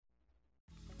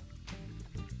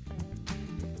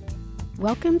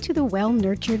Welcome to the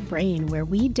Well-Nurtured Brain, where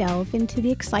we delve into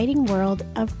the exciting world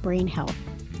of brain health.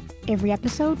 Every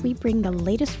episode, we bring the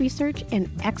latest research and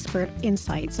expert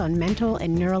insights on mental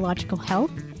and neurological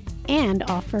health and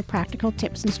offer practical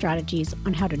tips and strategies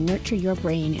on how to nurture your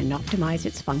brain and optimize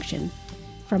its function.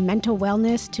 From mental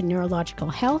wellness to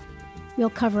neurological health, we'll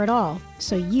cover it all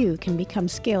so you can become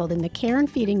skilled in the care and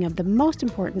feeding of the most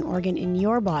important organ in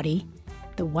your body,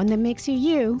 the one that makes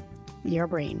you, your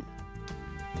brain.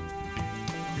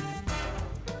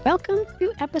 Welcome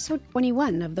to episode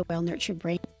 21 of the Well-Nurtured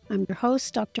Brain. I'm your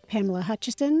host, Dr. Pamela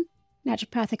Hutchison,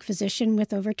 naturopathic physician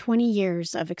with over 20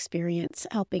 years of experience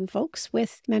helping folks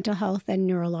with mental health and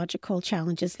neurological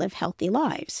challenges live healthy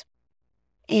lives.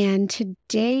 And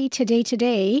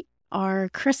today, our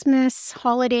Christmas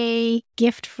holiday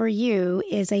gift for you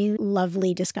is a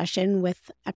lovely discussion with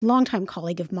a longtime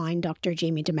colleague of mine, Dr.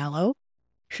 Jaime DeMello,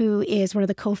 who is one of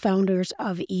the co-founders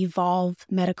of Evolve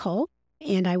Medical.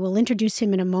 And I will introduce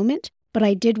him in a moment, but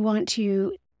I did want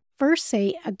to first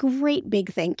say a great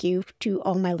big thank you to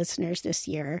all my listeners this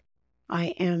year.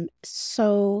 I am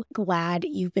so glad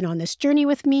you've been on this journey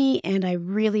with me, and I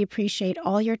really appreciate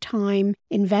all your time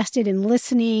invested in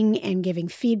listening and giving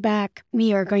feedback.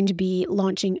 We are going to be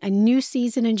launching a new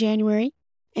season in January,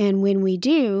 and when we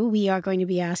do, we are going to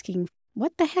be asking,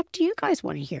 what the heck do you guys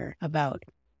want to hear about?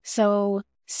 So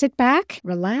sit back,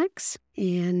 relax,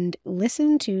 and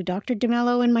listen to Dr.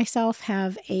 DeMello and myself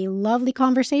have a lovely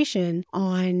conversation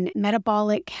on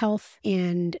metabolic health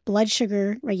and blood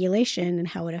sugar regulation and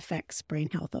how it affects brain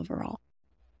health overall.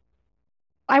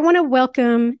 I want to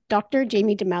welcome Dr.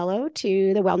 Jaime DeMello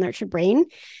to the Well-Nurtured Brain.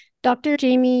 Dr.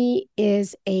 Jaime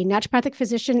is a naturopathic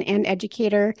physician and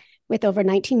educator with over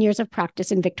 19 years of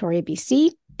practice in Victoria,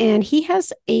 BC. And he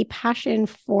has a passion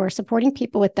for supporting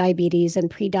people with diabetes and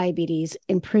prediabetes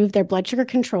improve their blood sugar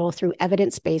control through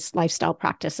evidence-based lifestyle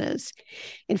practices.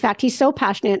 In fact, he's so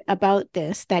passionate about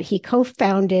this that he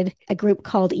co-founded a group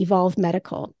called Evolve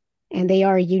Medical. And they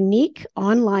are a unique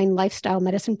online lifestyle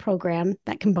medicine program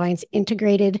that combines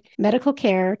integrated medical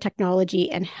care,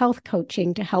 technology, and health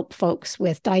coaching to help folks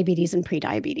with diabetes and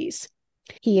prediabetes.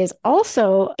 He is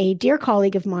also a dear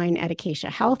colleague of mine at Acacia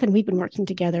Health, and we've been working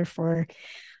together for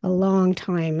a long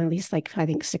time, at least I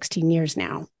think 16 years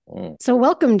now. So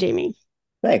welcome, Jaime.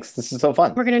 Thanks. This is so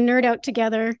fun. We're going to nerd out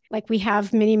together like we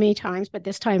have many, many times, but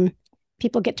this time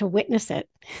people get to witness it.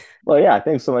 Well, yeah,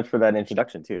 thanks so much for that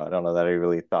introduction, too. I don't know that I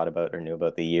really thought about or knew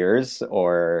about the years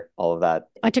or all of that.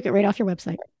 I took it right off your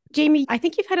website. Jaime, I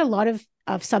think you've had a lot of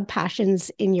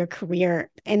sub-passions in your career,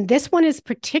 and this one is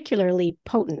particularly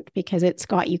potent because it's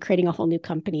got you creating a whole new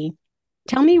company.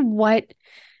 Tell me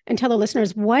and tell the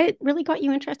listeners, what really got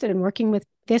you interested in working with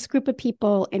this group of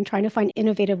people and trying to find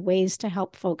innovative ways to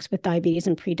help folks with diabetes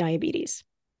and prediabetes?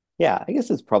 Yeah, I guess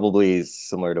it's probably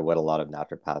similar to what a lot of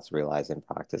naturopaths realize in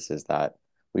practice is that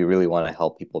we really want to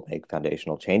help people make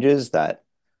foundational changes that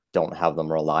don't have them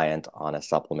reliant on a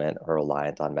supplement or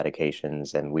reliant on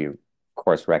medications. And we, of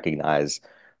course, recognize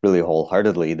really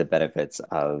wholeheartedly the benefits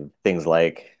of things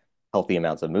like healthy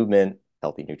amounts of movement,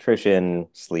 healthy nutrition,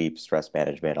 sleep, stress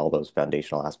management, all those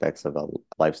foundational aspects of a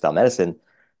lifestyle medicine.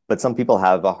 But some people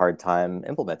have a hard time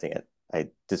implementing it. I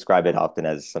describe it often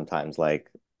as sometimes like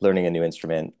learning a new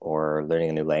instrument or learning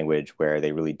a new language where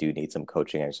they really do need some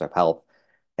coaching and some help.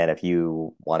 And if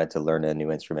you wanted to learn a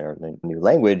new instrument or a new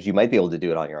language, you might be able to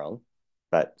do it on your own.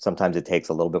 But sometimes it takes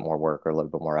a little bit more work or a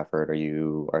little bit more effort, or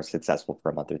you are successful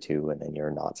for a month or two and then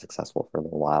you're not successful for a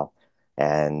little while.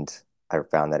 And I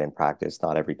found that in practice,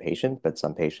 not every patient, but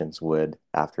some patients would,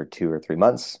 after 2 or 3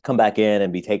 months, come back in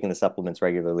and be taking the supplements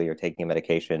regularly or taking a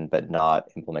medication, but not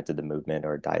implemented the movement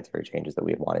or dietary changes that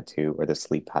we had wanted to, or the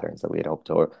sleep patterns that we had hoped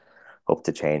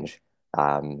to change.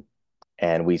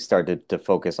 And we started to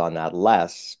focus on that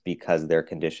less because their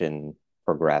condition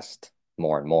progressed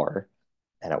more and more.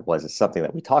 And it was something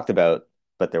that we talked about,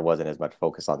 but there wasn't as much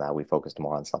focus on that. We focused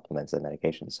more on supplements and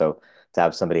medication. So to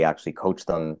have somebody actually coach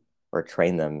them or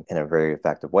train them in a very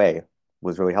effective way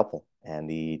was really helpful. And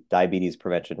the Diabetes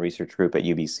Prevention Research Group at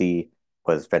UBC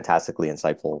was fantastically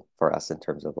insightful for us in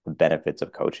terms of the benefits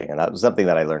of coaching. And that was something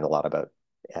that I learned a lot about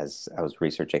as I was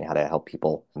researching how to help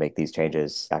people make these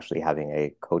changes. Actually having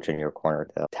a coach in your corner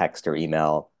to text or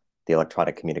email, the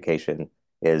electronic communication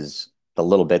is the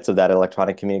little bits of that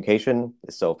electronic communication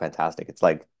is so fantastic. It's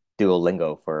like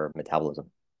Duolingo for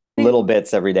metabolism. Little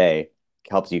bits every day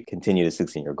helps you continue to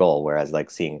succeed in your goal. Whereas like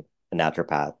seeing a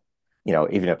naturopath,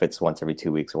 even if it's once every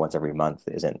 2 weeks or once every month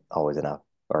isn't always enough,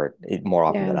 or more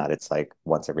often than not, it's like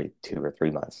once every 2 or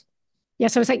 3 months. Yeah.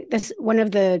 So it's like this, one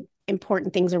of the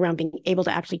important things around being able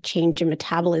to actually change your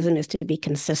metabolism is to be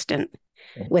consistent.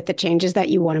 with the changes that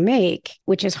you want to make,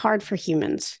 which is hard for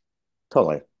humans.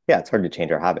 Totally. Yeah, it's hard to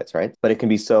change our habits, right? But it can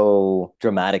be so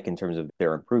dramatic in terms of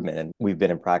their improvement. And we've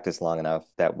been in practice long enough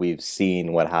that we've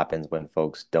seen what happens when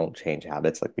folks don't change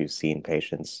habits. Like we've seen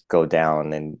patients go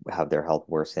down and have their health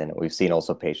worsen. We've seen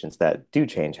also patients that do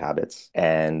change habits.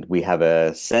 And we have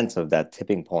a sense of that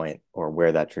tipping point or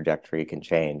where that trajectory can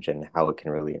change and how it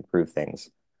can really improve things.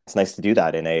 It's nice to do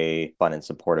that in a fun and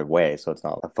supportive way. So it's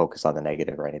not a focus on the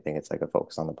negative or anything. It's like a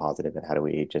focus on the positive and how do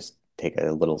we just take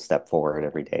a little step forward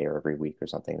every day or every week or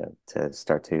something to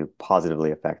start to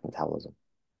positively affect metabolism.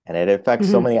 And it affects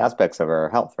so Mm-hmm. many aspects of our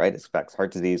health, right? It affects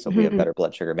heart disease. So if we have Mm-hmm. better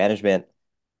blood sugar management,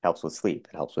 helps with sleep,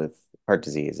 it helps with heart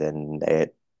disease. And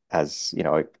it has,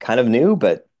 it kind of new,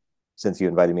 but since you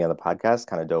invited me on the podcast,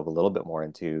 kind of dove a little bit more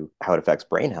into how it affects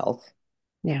brain health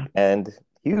Yeah. and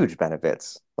huge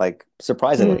benefits, like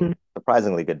Mm-hmm.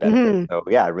 surprisingly good benefits. Mm-hmm. So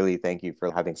yeah, I really thank you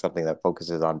for having something that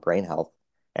focuses on brain health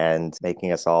and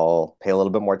making us all pay a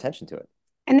little bit more attention to it.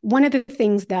 And one of the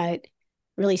things that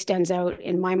really stands out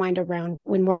in my mind around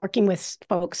when working with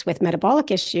folks with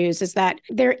metabolic issues is that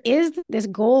there is this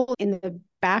goal in the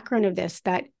background of this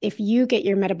that if you get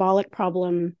your metabolic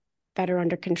problem better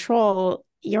under control,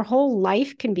 your whole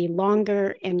life can be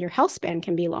longer and your health span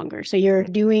can be longer. So you're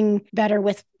doing better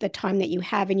with the time that you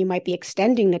have, and you might be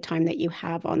extending the time that you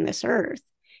have on this earth.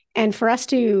 And for us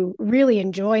to really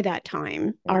enjoy that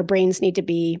time, our brains need to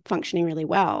be functioning really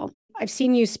well. I've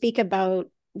seen you speak about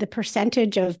the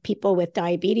percentage of people with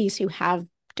diabetes who have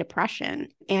depression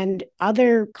and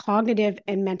other cognitive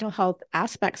and mental health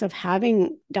aspects of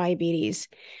having diabetes.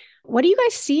 What are you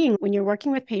guys seeing when you're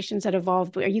working with patients that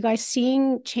evolve? Are you guys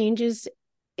seeing changes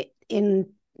in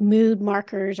mood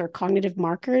markers or cognitive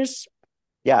markers?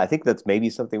 Yeah, I think that's maybe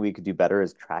something we could do better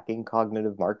is tracking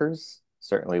cognitive markers.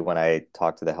 Certainly, when I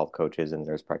talk to the health coaches and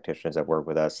nurse practitioners that work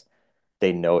with us,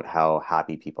 they note how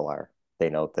happy people are. They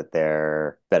note that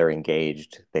they're better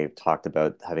engaged. They've talked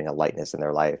about having a lightness in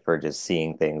their life or just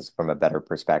seeing things from a better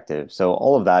perspective. So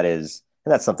all of that is,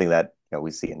 and that's something that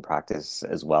we see in practice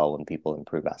as well when people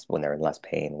improve us, when they're in less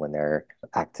pain, when they're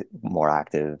more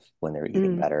active, when they're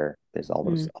eating Mm, better. There's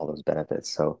mm, all those benefits.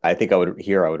 So I think I would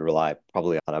rely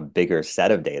probably on a bigger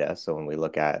set of data. So when we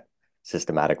look at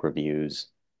systematic reviews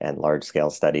and large scale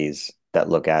studies that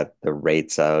look at the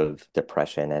rates of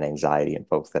depression and anxiety in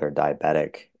folks that are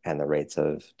diabetic and the rates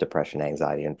of depression and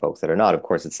anxiety in folks that are not. Of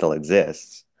course, it still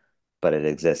exists, but it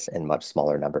exists in much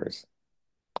smaller numbers.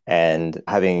 And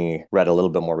having read a little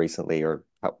bit more recently or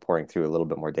pouring through a little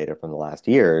bit more data from the last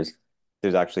years,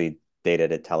 there's actually data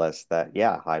to tell us that,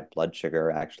 yeah, high blood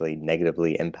sugar actually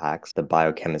negatively impacts the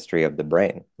biochemistry of the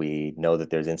brain. We know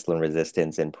that there's insulin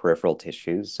resistance in peripheral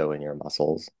tissues, so in your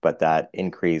muscles, but that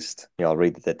increased, I'll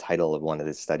read the title of one of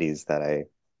the studies that I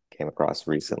came across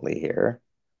recently here,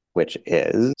 which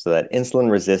is so that insulin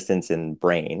resistance in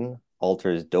brain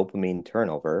alters dopamine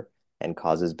turnover and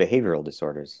causes behavioral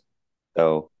disorders.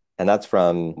 So, and that's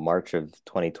from March of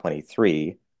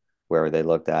 2023, where they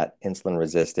looked at insulin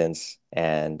resistance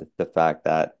and the fact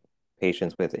that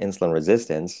patients with insulin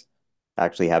resistance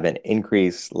actually have an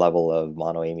increased level of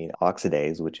monoamine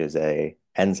oxidase, which is a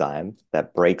enzyme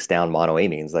that breaks down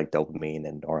monoamines like dopamine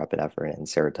and norepinephrine and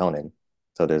serotonin.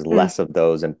 So there's mm. less of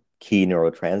those and key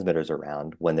neurotransmitters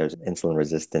around when there's insulin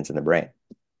resistance in the brain.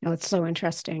 Oh, it's so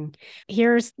interesting.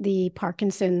 Here's the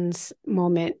Parkinson's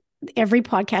moment. Every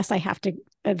podcast, I have to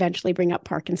eventually bring up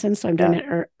Parkinson's. So I'm doing Yeah,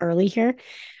 it early here.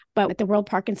 But at the World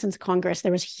Parkinson's Congress,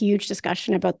 there was huge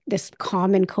discussion about this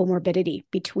common comorbidity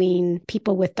between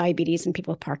people with diabetes and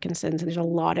people with Parkinson's. And there's a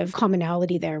lot of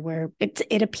commonality there where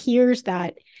it appears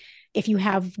that if you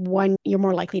have one, you're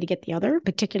more likely to get the other,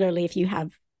 particularly if you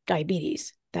have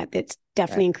diabetes, that it's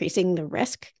definitely right. increasing the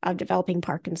risk of developing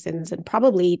Parkinson's and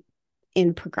probably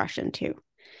in progression too.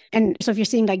 And so if you're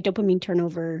seeing like dopamine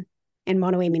turnover and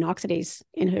monoamine oxidase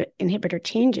inhibitor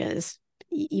changes,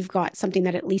 you've got something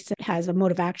that at least has a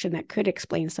mode of action that could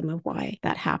explain some of why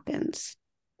that happens.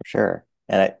 For sure.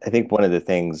 And I think one of the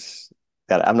things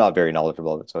that I'm not very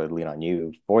knowledgeable of, so I'd lean on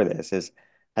you for this, is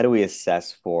how do we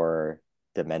assess for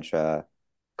dementia,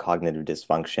 cognitive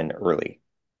dysfunction early?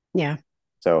 Yeah.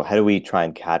 So how do we try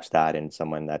and catch that in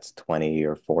someone that's 20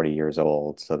 or 40 years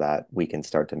old so that we can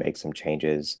start to make some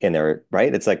changes in their,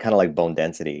 right? It's like kind of like bone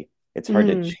density. It's hard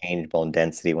to Mm, change bone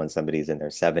density when somebody's in their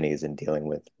 70s and dealing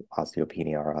with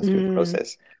osteopenia or mm,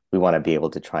 osteoporosis. We want to be able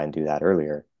to try and do that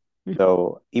earlier. mm.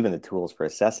 So even the tools for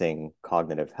assessing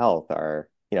cognitive health are,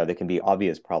 they can be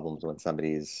obvious problems when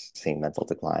somebody's seeing mental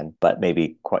decline, but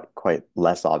maybe quite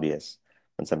less obvious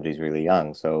when somebody's really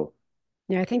young. So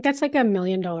Yeah, I think that's like $1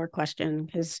 million question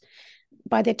because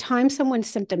by the time someone's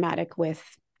symptomatic with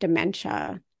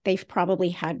dementia, they've probably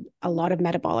had a lot of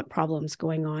metabolic problems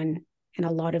going on and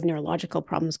a lot of neurological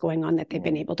problems going on that they've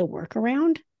been able to work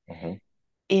around. Mm-hmm.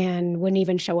 And wouldn't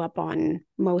even show up on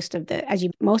most of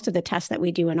the tests that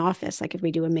we do in office. Like if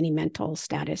we do a mini mental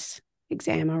status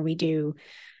exam, or we do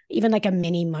even like a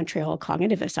mini Montreal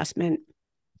cognitive assessment,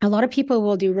 a lot of people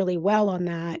will do really well on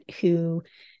that who,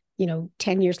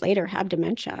 10 years later have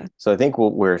dementia. So I think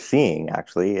what we're seeing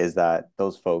actually is that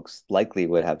those folks likely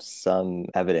would have some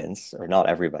evidence, or not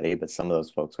everybody, but some of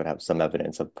those folks would have some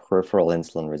evidence of peripheral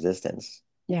insulin resistance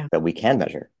Yeah. that we can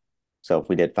measure. So if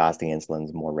we did fasting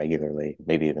insulins more regularly,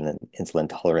 maybe even an insulin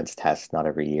tolerance test, not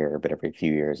every year, but every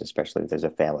few years, especially if there's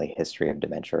a family history of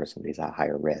dementia or somebody's at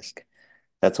higher risk,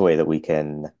 that's a way that we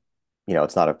can,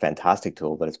 it's not a fantastic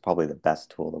tool, but it's probably the best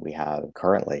tool that we have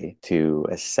currently to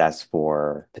assess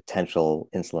for potential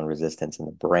insulin resistance in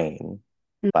the brain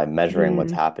by measuring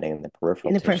what's Mm. happening in the In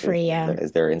peripheral the tissue. periphery, yeah.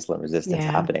 Is there insulin resistance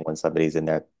Yeah. happening when somebody's in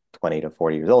their 20 to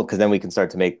 40 years old? Because then we can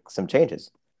start to make some changes.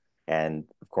 And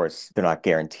of course, they're not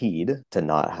guaranteed to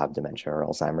not have dementia or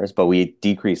Alzheimer's, but we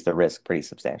decrease the risk pretty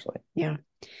substantially. Yeah.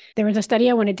 There was a study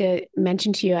I wanted to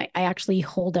mention to you. I actually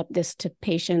hold up this to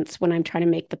patients when I'm trying to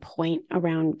make the point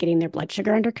around getting their blood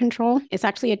sugar under control. It's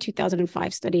actually a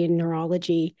 2005 study in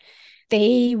neurology.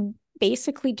 They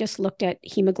basically just looked at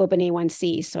hemoglobin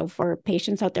A1C. So for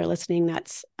patients out there listening,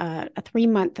 that's a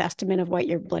 3-month estimate of what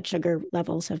your blood sugar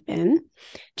levels have been.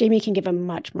 Jaime can give a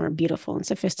much more beautiful and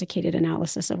sophisticated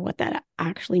analysis of what that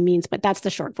actually means, but that's the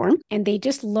short form. And they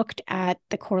just looked at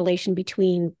the correlation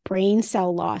between brain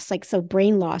cell loss, so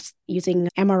brain loss using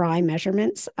MRI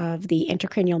measurements of the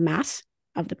intracranial mass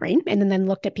of the brain, and then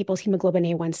looked at people's hemoglobin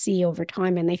A1C over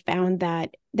time. And they found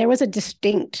that there was a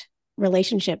distinct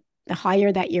relationship. The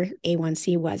higher that your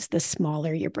A1C was, the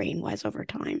smaller your brain was over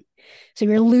time. So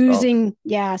you're losing,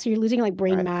 so you're losing like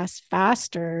brain mass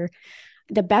faster.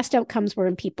 The best outcomes were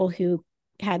in people who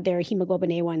had their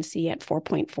hemoglobin A1C at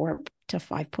 4.4 to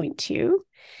 5.2.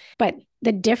 But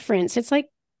the difference, it's like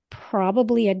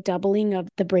probably a doubling of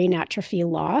the brain atrophy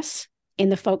loss in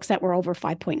the folks that were over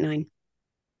 5.9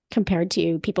 compared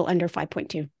to people under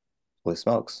 5.2. Holy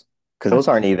smokes. Because those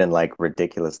aren't even like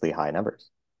ridiculously high numbers.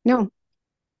 No.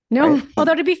 Right?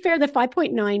 Although to be fair, the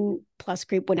 5.9 plus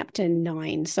group went up to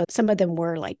 9. So some of them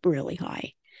were like really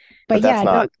high. But that's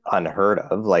not unheard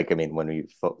of. Like, I mean, when we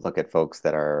look at folks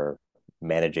that are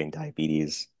managing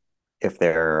diabetes, if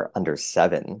they're under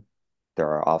 7,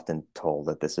 they're often told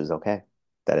that this is okay,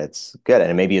 that it's good.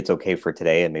 And maybe it's okay for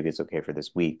today, and maybe it's okay for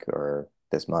this week or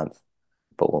this month.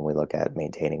 But when we look at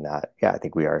maintaining that, I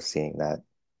think we are seeing that.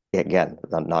 Again,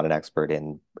 I'm not an expert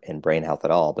in brain health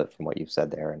at all, but from what you've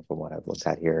said there and from what I've looked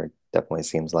at here, it definitely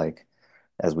seems like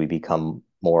as we become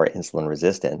more insulin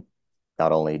resistant,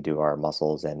 not only do our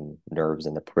muscles and nerves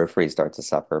in the periphery start to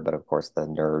suffer, but of course the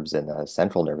nerves in the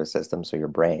central nervous system, so your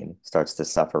brain starts to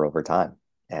suffer over time.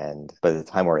 And by the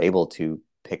time we're able to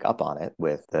pick up on it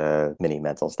with the mini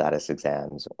mental status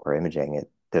exams or imaging,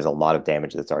 there's a lot of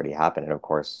damage that's already happened. And of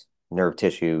course, nerve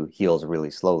tissue heals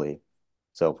really slowly.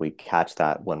 So if we catch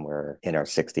that when we're in our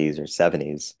 60s or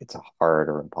 70s, it's hard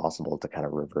or impossible to kind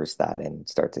of reverse that and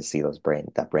start to see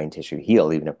that brain tissue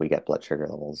heal, even if we get blood sugar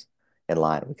levels in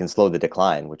line. We can slow the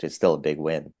decline, which is still a big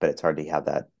win, but it's hard to have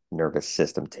that nervous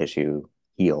system tissue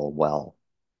heal well.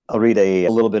 I'll read a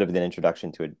little bit of an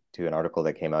introduction to an article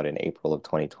that came out in April of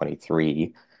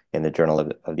 2023 in the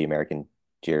Journal of the American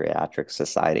Geriatric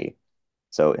Society.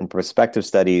 So in prospective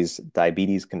studies,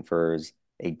 diabetes confers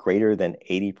a greater than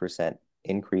 80%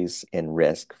 increase in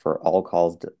risk for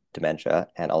all-cause dementia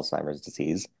and Alzheimer's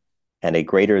disease, and a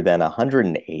greater than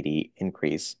 180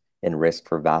 increase in risk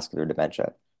for vascular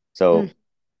dementia. So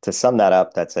to sum that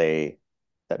up, that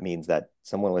means that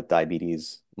someone with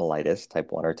diabetes mellitus,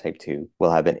 type 1 or type 2,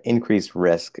 will have an increased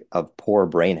risk of poor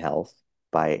brain health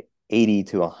by 80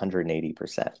 to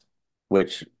 180%,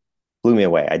 which blew me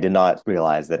away. I did not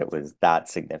realize that it was that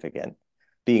significant.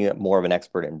 Being more of an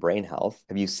expert in brain health,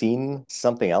 have you seen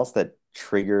something else that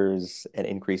triggers an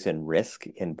increase in risk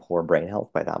in poor brain health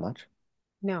by that much?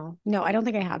 No, I don't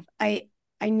think I have.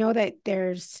 I know that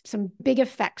there's some big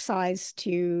effect size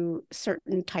to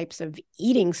certain types of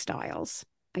eating styles.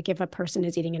 Like if a person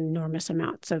is eating enormous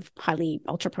amounts of highly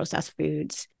ultra processed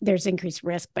foods, there's increased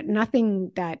risk, but nothing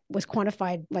that was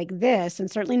quantified like this, and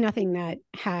certainly nothing that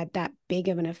had that big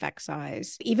of an effect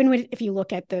size. Even if you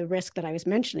look at the risk that I was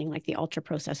mentioning, like the ultra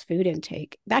processed food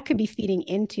intake, that could be feeding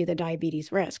into the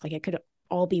diabetes risk. Like it could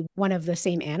all be one of the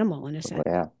same animal in a sense.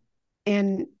 Yeah.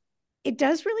 And it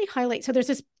does really highlight. So there's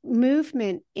this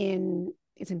movement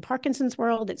it's in Parkinson's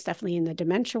world. It's definitely in the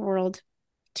dementia world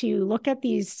to look at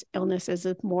these illnesses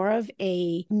as more of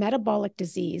a metabolic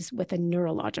disease with a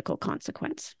neurological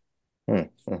consequence.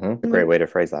 Great way to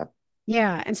phrase that.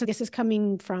 Yeah. And so this is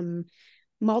coming from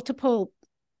multiple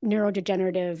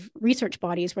neurodegenerative research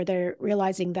bodies where they're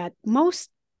realizing that most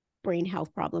brain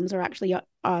health problems are actually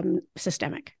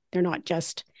systemic. They're not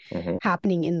just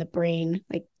happening in the brain.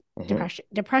 Like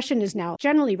depression is now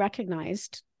generally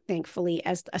recognized, thankfully,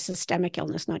 as a systemic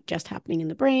illness, not just happening in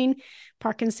the brain.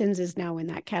 Parkinson's is now in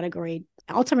that category.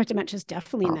 Alzheimer's dementia is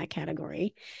definitely in that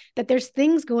category. That there's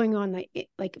things going on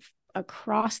like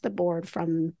across the board,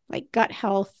 from like gut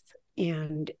health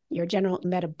and your general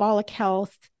metabolic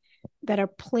health, that are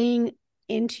playing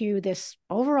into this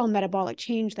overall metabolic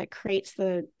change that creates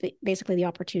basically the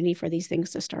opportunity for these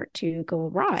things to start to go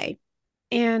awry.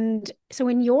 And so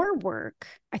in your work,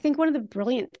 I think one of the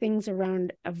brilliant things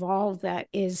around Evolve that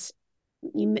is,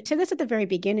 you said this at the very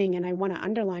beginning, and I want to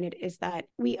underline it, is that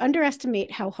we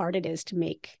underestimate how hard it is to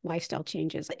make lifestyle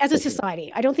changes as a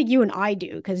society. I don't think you and I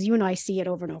do, because you and I see it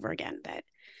over and over again.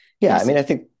 I mean, I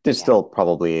think there's still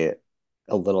probably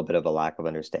a little bit of a lack of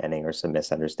understanding or some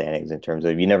misunderstandings in terms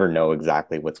of you never know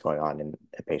exactly what's going on in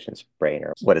a patient's brain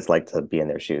or what it's like to be in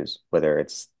their shoes, whether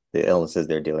it's the illnesses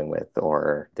they're dealing with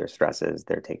or their stresses.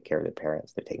 They're taking care of their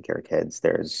parents, they're taking care of kids.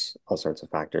 There's all sorts of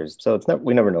factors. So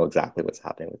we never know exactly what's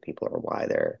happening with people or why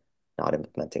they're not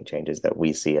implementing changes that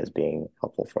we see as being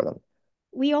helpful for them.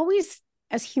 We always,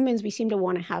 as humans, we seem to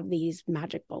want to have these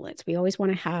magic bullets. We always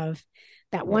want to have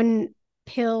that one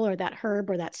pill or that herb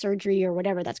or that surgery or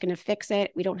whatever that's going to fix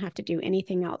it. We don't have to do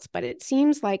anything else. But it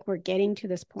seems like we're getting to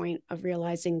this point of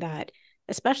realizing that,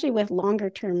 especially with longer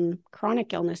term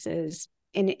chronic illnesses,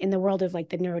 in the world of like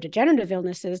the neurodegenerative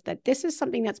illnesses, that this is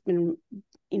something that's been,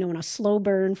 in a slow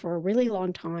burn for a really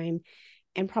long time,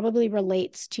 and probably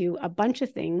relates to a bunch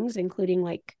of things, including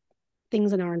like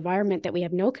things in our environment that we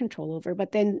have no control over,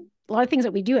 but then a lot of things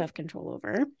that we do have control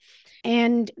over.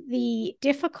 And the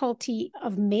difficulty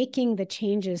of making the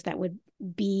changes that would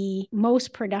be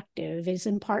most productive is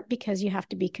in part because you have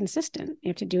to be consistent. You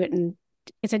have to do it, and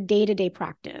it's a day-to-day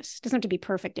practice. It doesn't have to be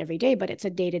perfect every day, but it's a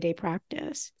day-to-day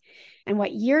practice. And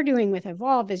what you're doing with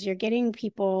Evolve is you're getting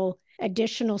people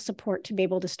additional support to be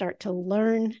able to start to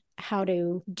learn how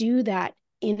to do that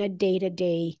in a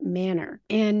day-to-day manner.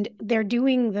 And they're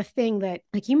doing the thing that,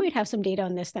 like, you might have some data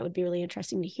on this that would be really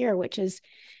interesting to hear, which is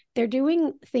they're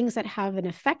doing things that have an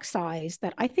effect size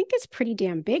that I think is pretty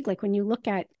damn big. Like when you look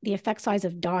at the effect size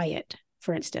of diet,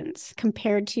 for instance,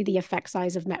 compared to the effect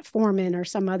size of metformin or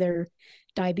some other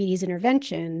diabetes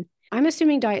intervention, I'm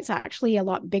assuming diet's actually a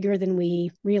lot bigger than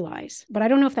we realize, but I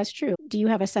don't know if that's true. Do you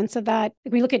have a sense of that?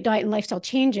 If we look at diet and lifestyle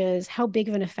changes, how big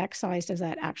of an effect size does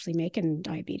that actually make in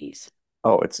diabetes?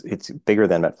 Oh, it's bigger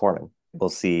than metformin. We'll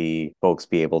see folks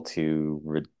be able to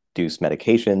reduce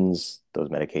medications. Those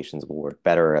medications will work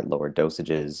better at lower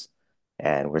dosages,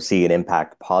 and we're seeing an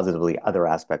impact positively other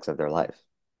aspects of their life.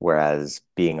 Whereas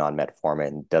being on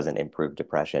metformin doesn't improve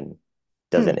depression,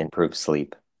 doesn't improve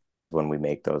sleep. When we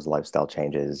make those lifestyle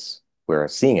changes, we're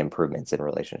seeing improvements in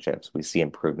relationships. We see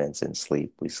improvements in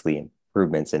sleep. We see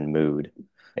improvements in mood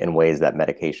in ways that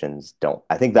medications don't.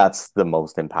 I think that's the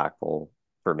most impactful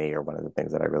for me, or one of the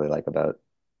things that I really like about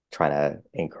trying to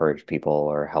encourage people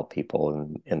or help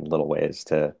people in little ways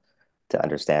to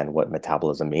understand what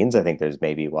metabolism means. I think there's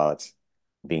maybe, while it's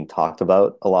being talked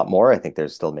about a lot more, I think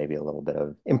there's still maybe a little bit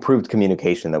of improved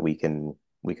communication that we can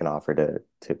offer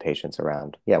to patients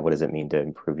around, what does it mean to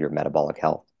improve your metabolic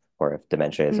health? Or if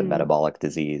dementia is a metabolic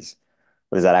disease,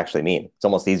 what does that actually mean? It's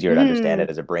almost easier to understand it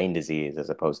as a brain disease as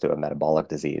opposed to a metabolic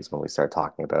disease when we start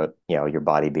talking about, your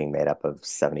body being made up of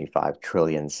 75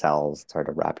 trillion cells. It's hard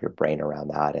to wrap your brain around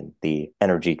that. And the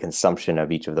energy consumption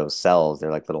of each of those cells,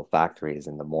 they're like little factories.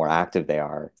 And the more active they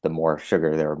are, the more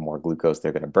sugar, the more glucose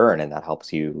they're going to burn. And that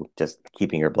helps you just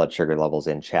keeping your blood sugar levels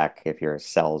in check if your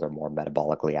cells are more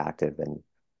metabolically active. And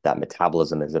that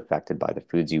metabolism is affected by the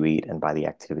foods you eat and by the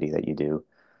activity that you do.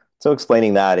 So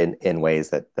explaining that in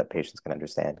ways that patients can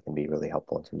understand can be really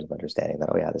helpful in terms of understanding that,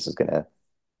 oh yeah, this is going to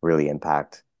really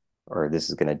impact, or this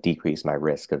is going to decrease my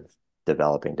risk of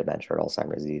developing dementia or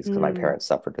Alzheimer's disease because my parents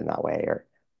suffered in that way, or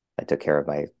I took care of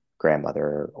my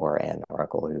grandmother or aunt or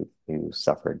uncle who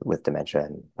suffered with dementia,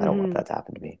 and I don't want that to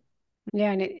happen to me.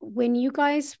 Yeah. And when you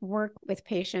guys work with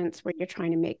patients where you're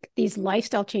trying to make these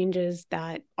lifestyle changes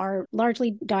that are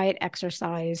largely diet,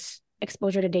 exercise,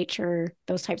 exposure to nature,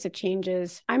 those types of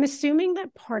changes. I'm assuming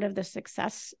that part of the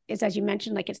success is, as you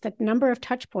mentioned, like it's the number of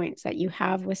touch points that you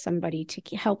have with somebody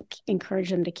to help encourage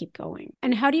them to keep going.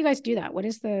 And how do you guys do that?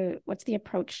 What's the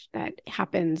approach that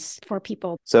happens for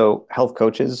people? So the health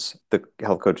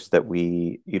coaches that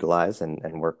we utilize and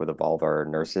work with Evolve are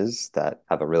nurses that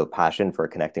have a real passion for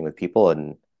connecting with people,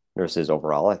 and nurses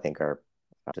overall, I think are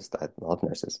just, I love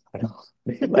nurses. I don't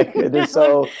know. Like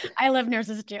I love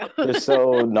nurses too. they're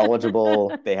so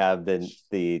knowledgeable. They have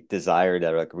the desire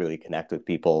to like really connect with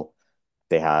people.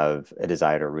 They have a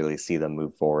desire to really see them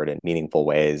move forward in meaningful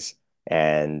ways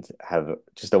and have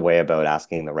just a way about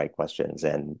asking the right questions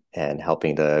and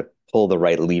helping to pull the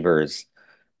right levers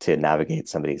to navigate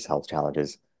somebody's health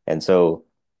challenges. And so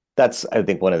that's, I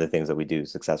think, one of the things that we do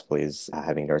successfully is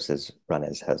having nurses run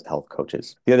as health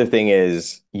coaches. The other thing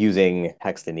is using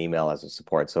text and email as a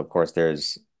support. So of course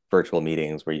there's virtual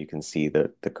meetings where you can see the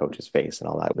coach's face and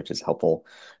all that, which is helpful.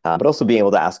 But also being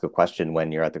able to ask a question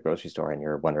when you're at the grocery store and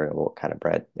you're wondering what kind of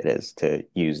bread it is, to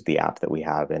use the app that we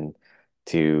have and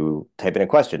to type in a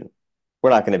question. We're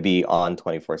not going to be on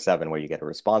 24/7 where you get a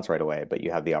response right away, but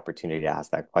you have the opportunity to ask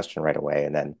that question right away.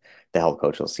 And then the health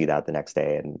coach will see that the next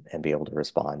day and be able to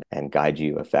respond and guide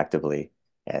you effectively.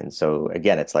 And so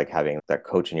again, it's like having that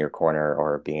coach in your corner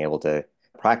or being able to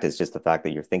practice just the fact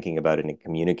that you're thinking about it and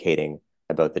communicating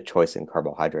about the choice in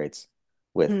carbohydrates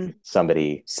with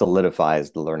somebody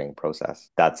solidifies the learning process.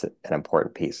 That's an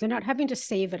important piece. They're not having to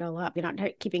save it all up. They're not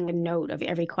keeping a note of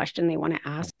every question they want to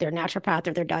ask their naturopath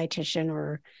or their dietitian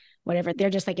or whatever. They're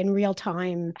just like in real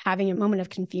time having a moment of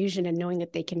confusion and knowing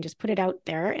that they can just put it out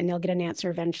there and they'll get an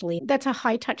answer eventually. That's a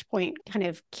high touch point kind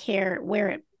of care where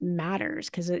it matters,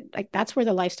 because like that's where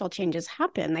the lifestyle changes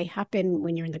happen. They happen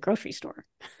when you're in the grocery store.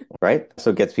 Right. So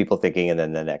it gets people thinking, and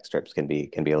then the next trips can be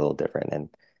a little different. And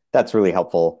that's really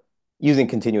helpful. Using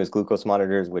continuous glucose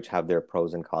monitors, which have their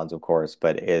pros and cons, of course,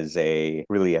 but is a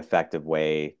really effective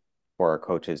way for our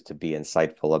coaches to be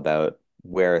insightful about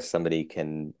where somebody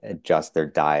can adjust their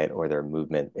diet or their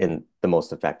movement in the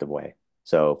most effective way.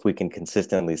 So if we can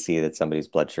consistently see that somebody's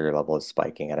blood sugar level is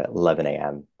spiking at 11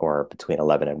 a.m. or between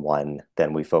 11 and 1,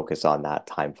 then we focus on that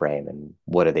time frame and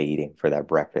what are they eating for their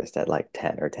breakfast at like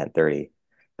 10 or 10:30,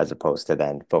 as opposed to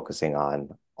then focusing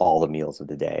on all the meals of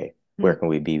the day. Where can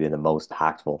we be the most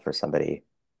impactful for somebody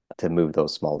to move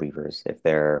those small levers? If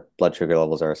their blood sugar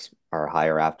levels are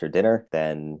higher after dinner,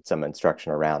 then some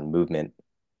instruction around movement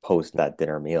post that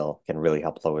dinner meal can really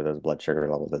help lower those blood sugar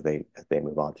levels as they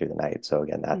move on through the night. So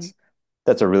again,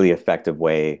 that's a really effective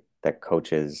way that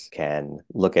coaches can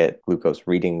look at glucose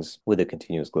readings with a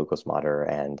continuous glucose monitor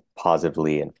and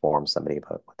positively inform somebody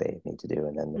about what they need to do.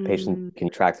 And then the patient can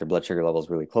track their blood sugar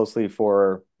levels really closely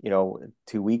for,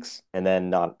 2 weeks, and then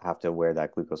not have to wear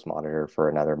that glucose monitor for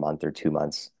another month or 2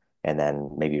 months, and then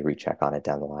maybe recheck on it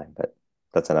down the line. But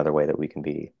that's another way that we can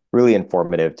be really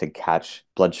informative to catch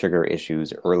blood sugar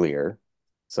issues earlier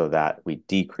so that we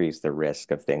decrease the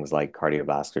risk of things like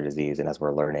cardiovascular disease. And as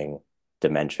we're learning,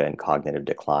 dementia and cognitive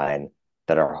decline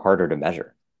that are harder to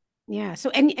measure. Yeah. So,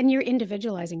 and you're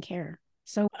individualizing care.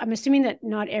 So I'm assuming that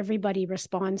not everybody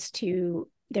responds to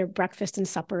their breakfast and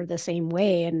supper the same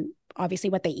way. And obviously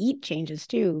what they eat changes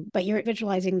too, but you're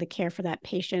visualizing the care for that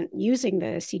patient using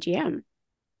the CGM.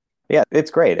 Yeah,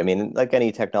 it's great. I mean, like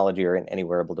any technology or any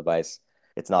wearable device,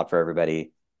 it's not for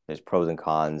everybody. There's pros and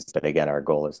cons, but again, our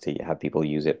goal is to have people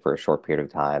use it for a short period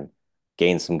of time,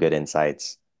 gain some good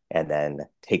insights, and then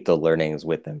take the learnings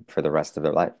with them for the rest of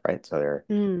their life, right? So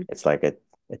it's like a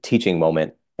teaching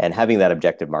moment, and having that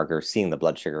objective marker, seeing the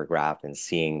blood sugar graph and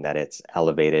seeing that it's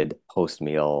elevated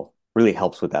post-meal really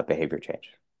helps with that behavior change.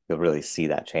 You'll really see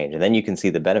that change. And then you can see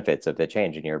the benefits of the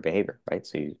change in your behavior, right?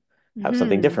 So you have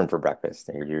something different for breakfast,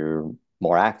 and you're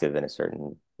more active in a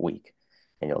certain week,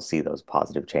 and you'll see those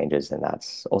positive changes. And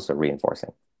that's also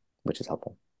reinforcing, which is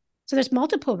helpful. So there's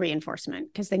multiple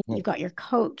reinforcement, because then you've got your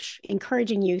coach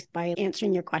encouraging you by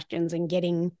answering your questions and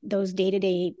getting those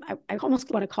day-to-day, I almost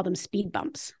want to call them speed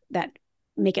bumps that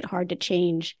make it hard to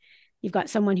change. You've got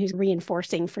someone who's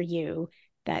reinforcing for you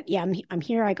that, yeah, I'm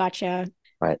here, I gotcha.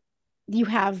 Right. You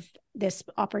have this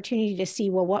opportunity to see,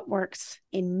 well, what works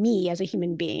in me as a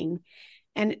human being.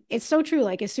 And it's so true.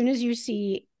 Like as soon as you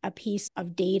see a piece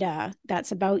of data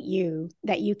that's about you,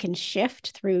 that you can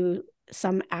shift through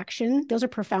some action, those are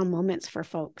profound moments for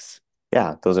folks.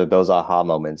 Yeah, those aha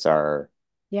moments are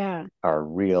Yeah. are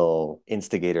real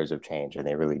instigators of change, and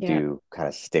they really do kind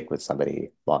of stick with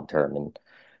somebody long term. And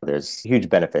there's huge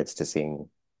benefits to seeing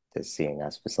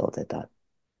us facilitate that.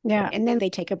 Yeah. And then they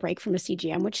take a break from a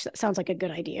CGM, which sounds like a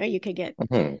good idea. You could get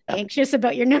Yeah. anxious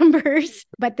about your numbers,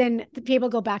 but then the people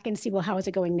go back and see, well, how is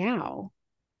it going now?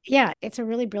 Yeah, it's a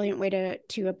really brilliant way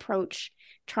to approach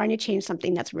trying to change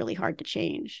something that's really hard to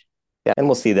change. Yeah, and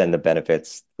we'll see then the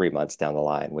benefits 3 months down the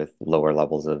line with lower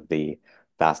levels of the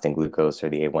fasting glucose or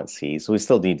the A1C. So we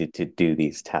still need to do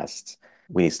these tests.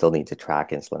 We still need to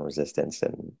track insulin resistance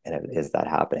and is that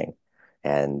happening?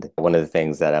 And one of the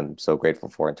things that I'm so grateful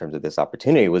for in terms of this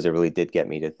opportunity was it really did get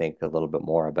me to think a little bit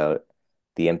more about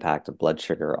the impact of blood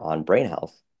sugar on brain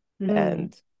health. Mm.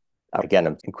 And again,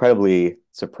 I'm incredibly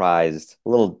surprised, a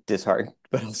little disheartened,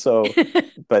 but also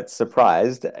but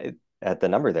surprised at the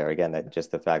number there. Again, that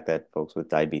just the fact that folks with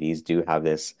diabetes do have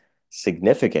this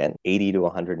significant 80 to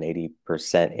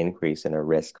 180% increase in a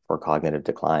risk for cognitive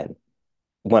decline.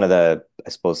 One of the, I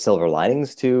suppose, silver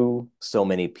linings to so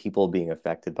many people being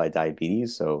affected by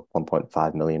diabetes, so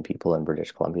 1.5 million people in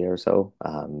British Columbia or so,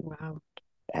 Wow.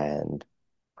 and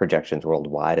projections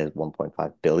worldwide is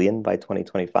 1.5 billion by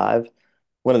 2025.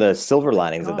 One of the silver Oh my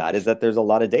linings of that is gosh. that there's a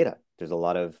lot of data. There's a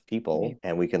lot of Right. people,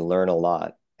 and we can learn a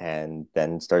lot and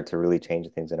then start to really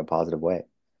change things in a positive way.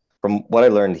 From what I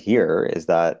learned here is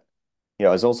that, I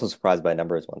was also surprised by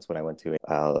numbers once when I went to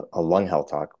a lung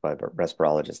health talk by a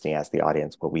respirologist, and he asked the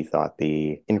audience what we thought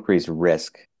the increased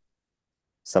risk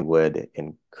some would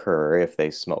incur if they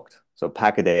smoked. So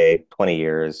pack a day, 20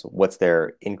 years, what's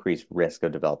their increased risk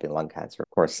of developing lung cancer?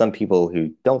 Of course, some people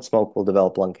who don't smoke will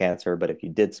develop lung cancer, but if you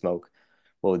did smoke,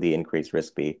 what would the increased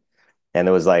risk be? And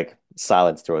there was like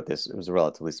silence throughout this. It was a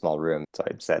relatively small room. So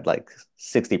I said like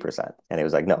 60%. And he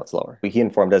was like, no, it's lower. He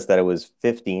informed us that it was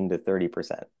 15 to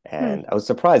 30%. Hmm. And I was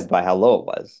surprised by how low it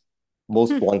was.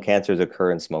 Most Hmm. lung cancers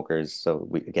occur in smokers. So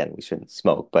we shouldn't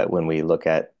smoke. But when we look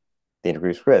at the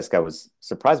increased risk, I was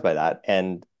surprised by that.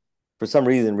 And for some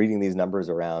reason, reading these numbers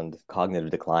around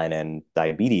cognitive decline and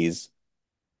diabetes,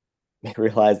 I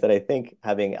realized that I think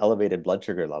having elevated blood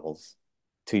sugar levels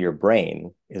to your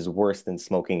brain is worse than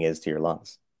smoking is to your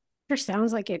lungs. Sure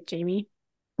sounds like it, Jamie.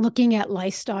 Looking at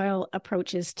lifestyle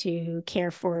approaches to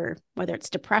care for whether it's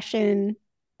depression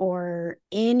or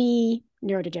any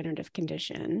neurodegenerative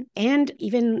condition and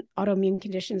even autoimmune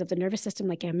conditions of the nervous system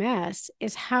like MS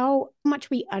is how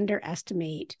much we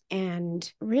underestimate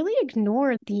and really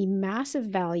ignore the massive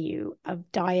value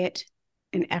of diet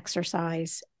and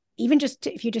exercise. Even just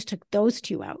if you just took those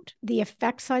two out, the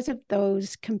effect size of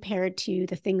those compared to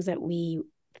the things that we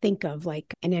think of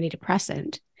like an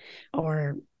antidepressant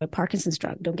or a Parkinson's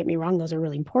drug. Don't get me wrong, those are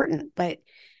really important. But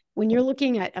when you're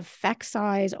looking at effect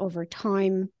size over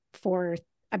time for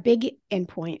a big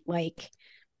endpoint like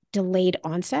delayed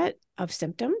onset of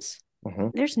symptoms, Mm-hmm.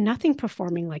 there's nothing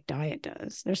performing like diet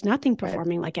does. There's nothing Right.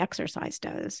 performing like exercise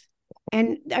does.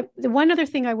 And the one other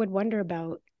thing I would wonder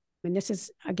about, and this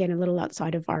is again a little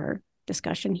outside of our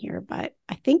discussion here, but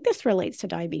I think this relates to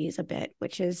diabetes a bit,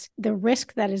 which is the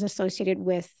risk that is associated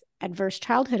with adverse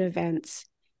childhood events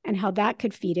and how that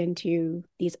could feed into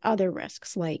these other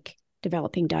risks like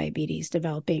developing diabetes,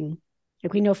 developing,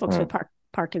 like we know folks with Mm.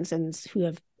 Parkinson's who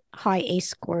have high ACE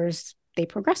scores, they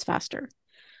progress faster.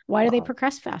 Why do they Uh-huh.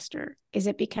 progress faster? Is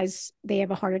it because they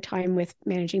have a harder time with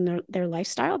managing their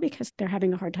lifestyle because they're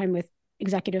having a hard time with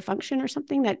executive function or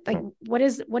something that like what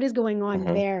is going on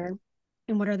Mm-hmm. there?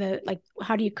 And what are the like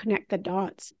how do you connect the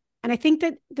dots? And I think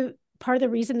that the part of the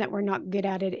reason that we're not good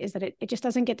at it is that it just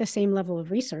doesn't get the same level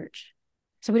of research.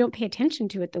 So we don't pay attention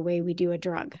to it the way we do a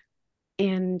drug.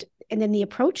 And then the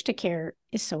approach to care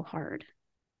is so hard.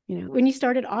 When you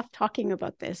started off talking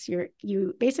about this,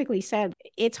 you basically said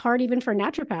it's hard even for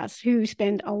naturopaths who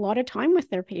spend a lot of time with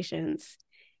their patients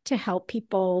to help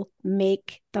people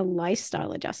make the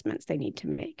lifestyle adjustments they need to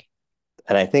make.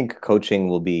 And I think coaching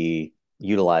will be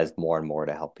utilized more and more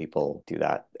to help people do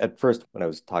that. At first, when I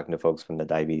was talking to folks from the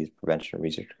Diabetes Prevention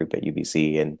Research Group at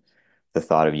UBC and the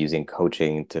thought of using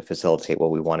coaching to facilitate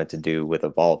what we wanted to do with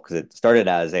Evolve, because it started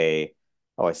as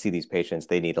oh, I see these patients,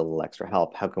 they need a little extra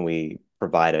help. How can we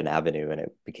provide an avenue? And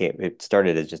it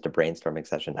started as just a brainstorming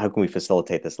session. How can we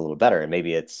facilitate this a little better? And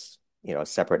maybe it's, a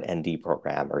separate ND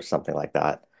program or something like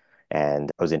that.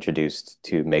 And I was introduced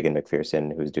to Megan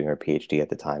McPherson, who was doing her PhD at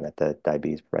the time at the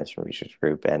Diabetes Prevention Research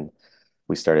Group. And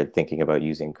we started thinking about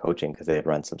using coaching because they had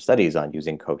run some studies on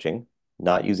using coaching,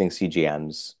 not using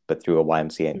CGMs, but through a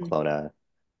YMCA in Mm. Kelowna,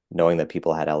 knowing that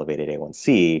people had elevated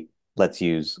A1C, let's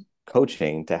use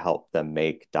coaching to help them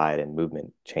make diet and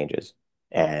movement changes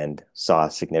and saw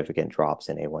significant drops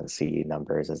in A1C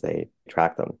numbers as they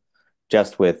track them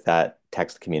just with that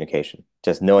text communication,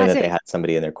 just knowing That's that they it. had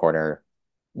somebody in their corner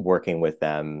working with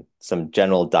them, some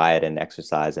general diet and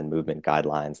exercise and movement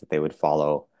guidelines that they would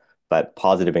follow, but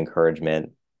positive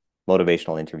encouragement,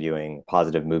 motivational interviewing,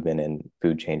 positive movement and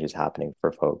food changes happening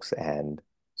for folks, and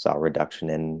saw a reduction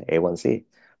in A1C.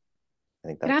 I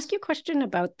think Can I ask that's, you a question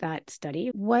about that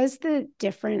study? Was the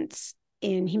difference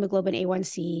in hemoglobin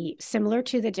A1C similar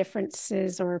to the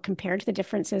differences or compared to the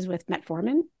differences with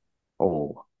metformin?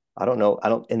 oh, I don't know.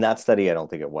 In that study, I don't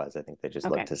think it was. I think they just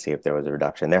looked Okay. to see if there was a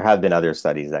reduction. There have been other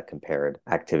studies that compared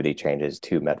activity changes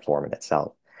to metformin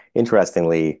itself.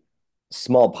 Interestingly,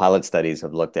 small pilot studies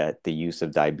have looked at the use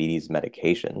of diabetes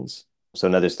medications. So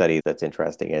another study that's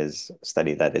interesting is a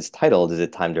study that is titled, "Is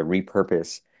it time to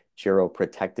repurpose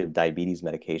geroprotective diabetes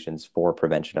medications for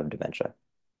prevention of dementia?"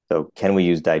 So can we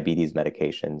use diabetes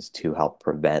medications to help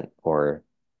prevent or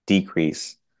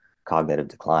decrease cognitive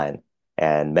decline?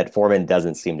 And metformin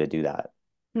doesn't seem to do that.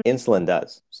 Insulin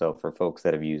does. So for folks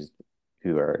that have used,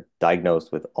 who are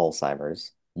diagnosed with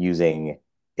Alzheimer's, using,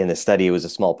 in the study, it was a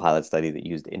small pilot study that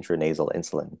used intranasal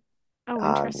insulin. Oh,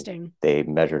 Um, interesting. they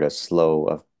measured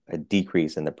a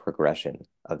decrease in the progression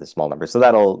of the small number. So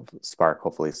that'll spark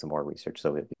hopefully some more research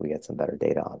so we get some better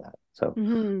data on that. So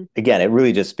Mm-hmm. again, it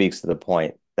really just speaks to the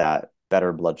point that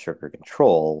better blood sugar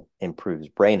control improves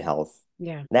brain health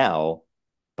Yeah. now,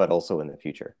 but also in the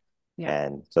future. Yeah.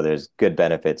 And so there's good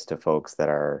benefits to folks that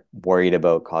are worried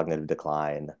about cognitive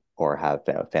decline or have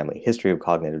a family history of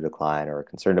cognitive decline or are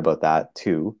concerned about that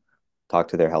too. Talk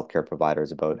to their healthcare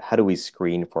providers about how do we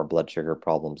screen for blood sugar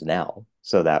problems now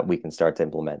so that we can start to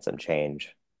implement some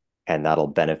change and that'll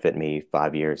benefit me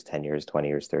 5 years, 10 years, 20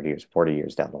 years, 30 years, 40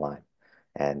 years down the line.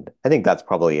 And I think that's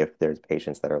probably, if there's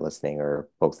patients that are listening or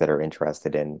folks that are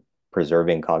interested in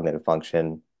preserving cognitive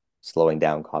function, slowing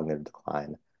down cognitive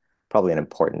decline, probably an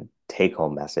important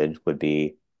take-home message would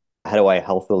be, how do I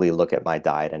healthily look at my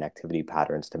diet and activity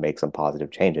patterns to make some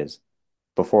positive changes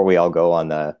before we all go on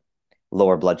the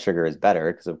lower blood sugar is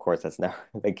better, because of course that's never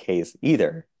the case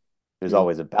either. There's Mm.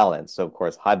 always a balance. So, of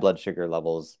course, high blood sugar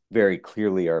levels very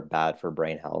clearly are bad for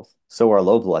brain health. So are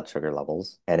low blood sugar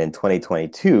levels. And in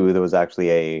 2022, there was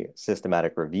actually a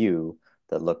systematic review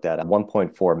that looked at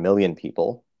 1.4 million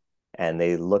people, and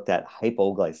they looked at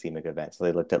hypoglycemic events. So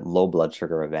they looked at low blood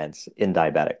sugar events in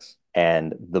diabetics.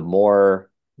 And the more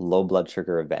low blood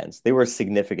sugar events, they were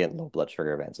significant low blood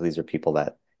sugar events. So these are people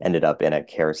that ended up in a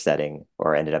care setting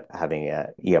or ended up having a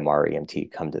EMR,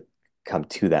 EMT come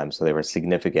to them. So they were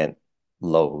significant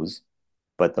lows,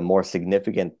 but the more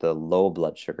significant the low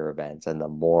blood sugar events and the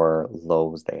more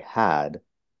lows they had,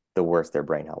 the worse their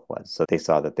brain health was. So they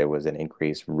saw that there was an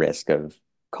increased risk of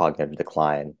cognitive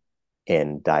decline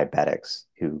in diabetics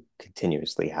who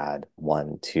continuously had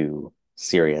 1, 2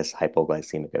 serious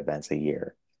hypoglycemic events a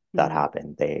year that Mm.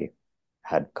 happened. They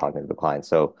had cognitive decline.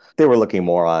 So they were looking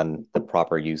more on the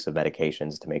proper use of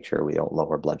medications to make sure we don't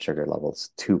lower blood sugar levels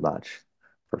too much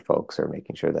for folks, or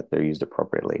making sure that they're used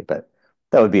appropriately. But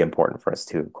that would be important for us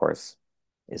too, of course,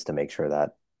 is to make sure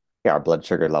that, yeah, our blood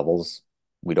sugar levels,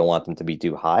 we don't want them to be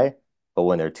too high, but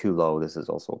when they're too low, this is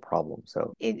also a problem.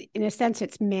 So, In a sense,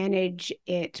 it's manage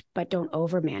it, but don't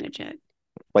overmanage it.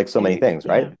 like so many And things,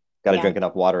 yeah, right? Got to yeah. drink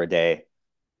enough water a day.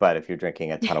 But if you're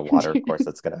drinking a ton of water, of course,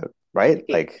 that's gonna, right?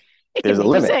 Like It can there's a make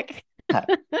you limit. sick.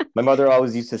 My mother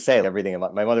always used to say everything.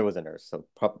 My mother was a nurse, so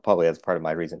probably that's part of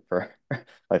my reason for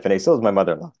my fitness. So is my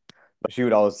mother-in-law. But she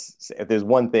would always say, if there's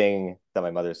one thing that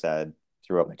my mother said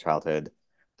throughout my childhood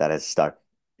that has stuck,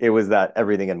 it was that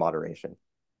everything in moderation,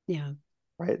 Yeah.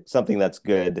 right? Something that's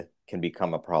good can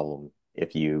become a problem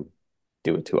if you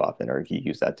do it too often or if you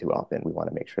use that too often. We want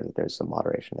to make sure that there's some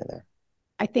moderation in there.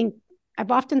 I think I've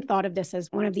often thought of this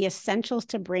as one of the essentials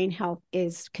to brain health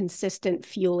is consistent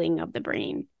fueling of the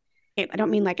brain. I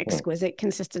don't mean like Mm, exquisite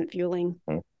consistent fueling,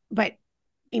 mm, but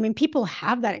I mean, people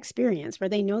have that experience where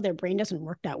they know their brain doesn't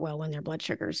work that well when their blood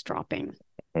sugar is dropping.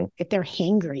 mm, If they're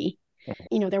hangry,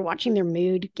 they're watching their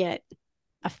mood get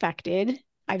affected.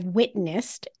 I've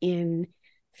witnessed in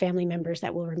family members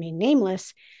that will remain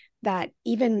nameless that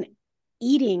even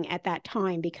eating at that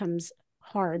time becomes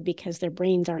hard because their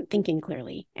brains aren't thinking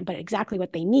clearly. But exactly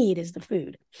what they need is the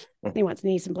food. mm. They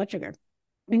need some blood sugar.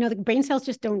 The brain cells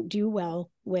just don't do well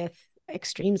with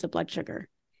extremes of blood sugar.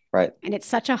 Right. And it's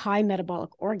such a high metabolic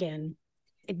organ.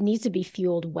 It needs to be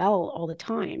fueled well all the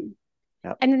time.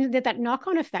 Yep. And then that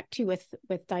knock-on effect too with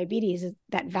diabetes is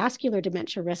that vascular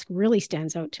dementia risk really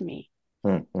stands out to me.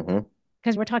 Mm-hmm.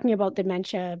 Because we're talking about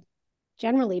dementia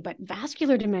generally, but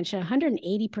vascular dementia,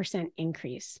 180%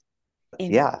 increase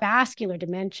in Yeah. vascular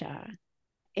dementia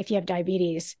if you have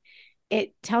diabetes.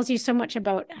 It tells you so much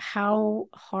about how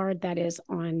hard that is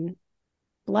on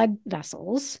blood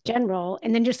vessels general,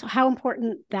 and then just how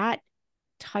important that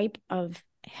type of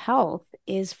health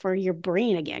is for your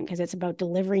brain again, because it's about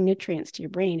delivering nutrients to your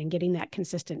brain and getting that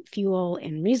consistent fuel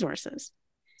and resources.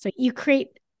 So you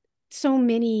create so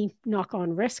many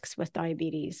knock-on risks with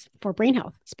diabetes for brain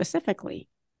health specifically.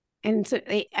 And so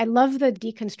I love the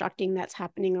deconstructing that's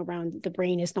happening around the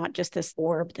brain is not just this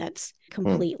orb that's Hmm.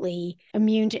 completely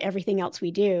immune to everything else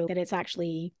we do, that it's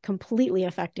actually completely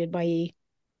affected by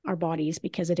our bodies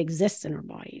because it exists in our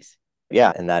bodies.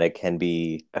 Yeah, and that it can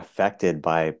be affected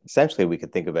by essentially we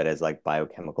could think of it as like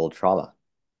biochemical trauma.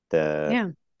 The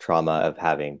Yeah. trauma of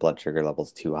having blood sugar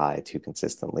levels too high, too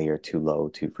consistently, or too low,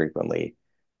 too frequently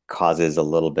causes a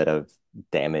little bit of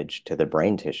damage to the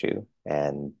brain tissue.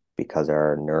 And because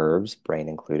our nerves, brain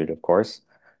included, of course,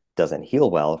 doesn't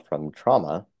heal well from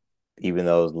trauma, even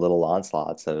those little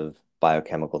onslaughts of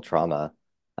biochemical trauma,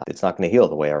 it's not going to heal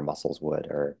the way our muscles would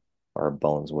or our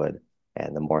bones would.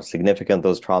 And the more significant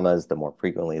those traumas, the more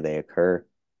frequently they occur,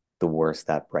 the worse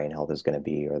that brain health is going to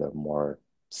be, or the more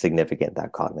significant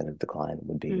that cognitive decline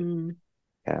would be. Mm.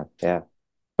 Yeah, yeah.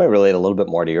 Might relate a little bit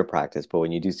more to your practice, but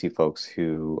when you do see folks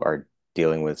who are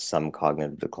dealing with some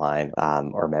cognitive decline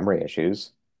or memory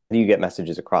issues, do you get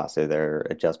messages across? Are there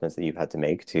adjustments that you've had to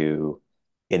make to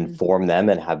Mm. inform them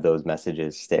and have those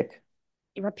messages stick?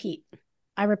 Repeat.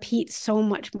 I repeat so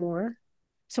much more.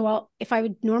 So if I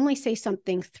would normally say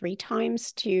something 3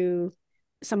 times to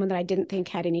someone that I didn't think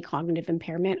had any cognitive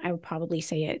impairment, I would probably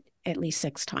say it at least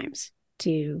 6 times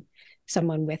to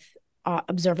someone with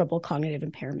observable cognitive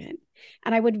impairment.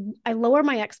 And I lower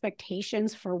my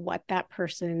expectations for what that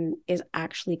person is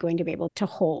actually going to be able to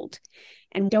hold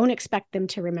and don't expect them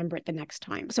to remember it the next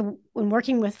time. So when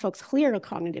working with folks clear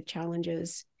cognitive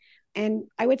challenges, and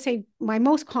I would say my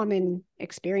most common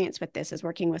experience with this is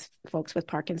working with folks with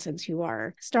Parkinson's who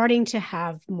are starting to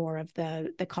have more of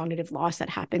the cognitive loss that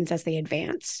happens as they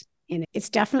advance. And it's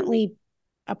definitely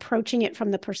approaching it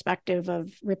from the perspective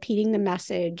of repeating the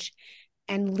message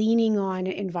and leaning on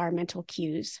environmental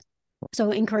cues.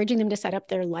 So encouraging them to set up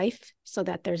their life so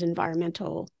that there's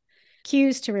environmental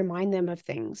cues to remind them of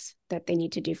things that they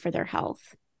need to do for their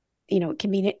health. It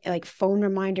can be like phone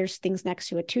reminders, things next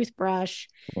to a toothbrush,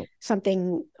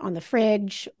 something on the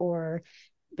fridge, or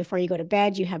before you go to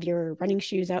bed, you have your running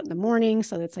shoes out in the morning.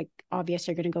 So it's like obvious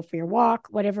you're going to go for your walk,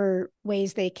 whatever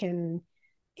ways they can,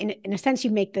 in a sense,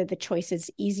 you make the choices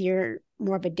easier,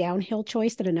 more of a downhill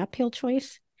choice than an uphill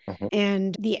choice. Mhm.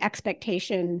 And the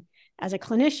expectation as a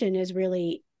clinician is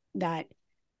really that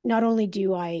not only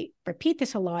do I repeat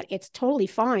this a lot, it's totally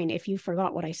fine if you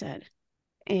forgot what I said.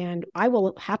 And I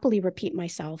will happily repeat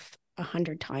myself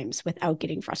 100 times without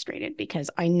getting frustrated because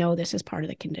I know this is part of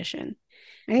the condition.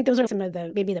 I think those are some of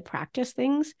maybe the practice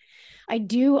things. I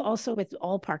do also with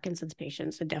all Parkinson's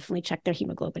patients, so definitely check their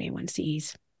hemoglobin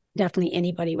A1Cs. Definitely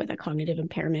anybody with a cognitive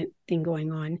impairment thing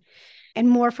going on, and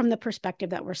more from the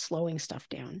perspective that we're slowing stuff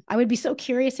down. I would be so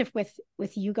curious if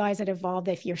with you guys at Evolve,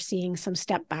 if you're seeing some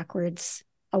step backwards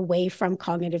away from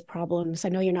cognitive problems. I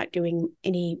know you're not doing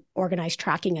any organized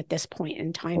tracking at this point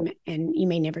in time, and you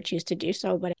may never choose to do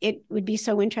so, but it would be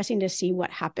so interesting to see what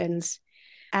happens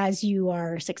as you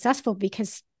are successful,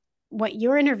 because what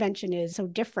your intervention is so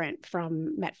different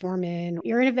from metformin.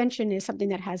 Your intervention is something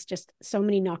that has just so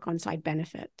many knock-on side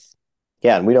benefits.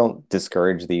 Yeah, and we don't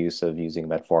discourage the use of using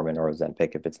metformin or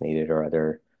Ozempic if it's needed or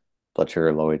other blood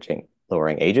sugar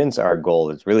lowering agents. Our goal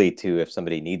is really to, if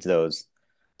somebody needs those,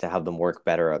 to have them work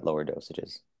better at lower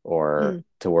dosages or Mm.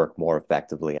 to work more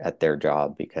effectively at their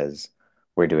job because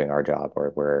we're doing our job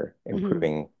or we're Mm-hmm.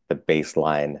 improving the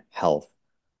baseline health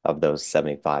of those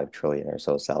 75 trillion or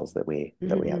so cells that we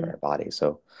have in Mm-hmm. our body.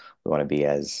 So we want to be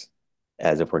as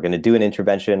if we're going to do an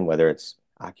intervention, whether it's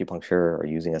acupuncture or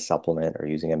using a supplement or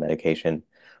using a medication,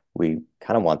 we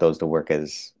kind of want those to work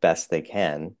as best they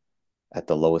can at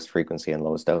the lowest frequency and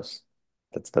lowest dose.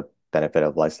 That's the benefit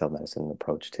of lifestyle medicine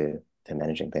approach to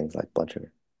managing things like blood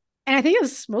sugar. And I think it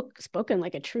was spoken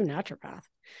like a true naturopath.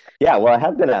 Yeah, well, I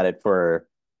have been at it for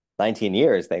 19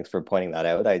 years. Thanks for pointing that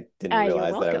out. I didn't You're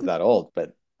realize that I was welcome. that old,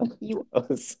 but You that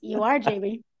was you are,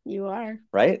 Jamie. You are.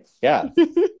 right. Yeah.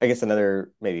 I guess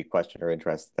another maybe question or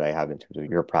interest that I have in terms of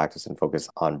your practice and focus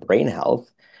on brain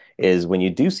health is when you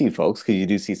do see folks, because you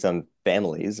do see some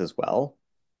families as well,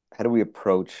 how do we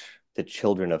approach the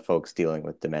children of folks dealing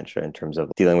with dementia in terms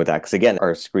of dealing with that? Because again,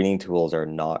 our screening tools are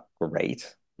not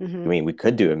great. I Mm-hmm. mean, we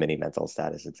could do a mini mental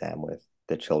status exam with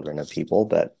the children of people,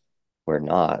 but we're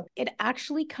not. It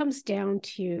actually comes down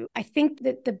to, I think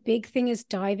that the big thing is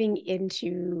diving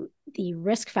into the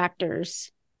risk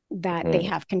factors that they Mm,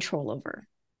 have control over.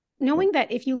 mm, Knowing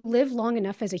that if you live long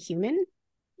enough as a human,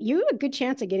 you have a good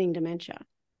chance of getting dementia.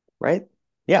 right?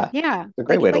 Yeah, it's Yeah. a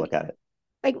great way to Like look at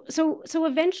it. so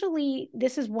eventually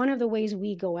this is one of the ways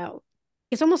we go out.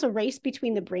 It's almost a race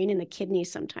between the brain and the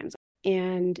kidneys sometimes.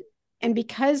 And and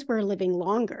because we're living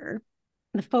longer,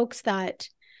 the folks that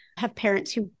have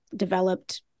parents who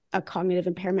developed a cognitive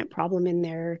impairment problem in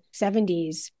their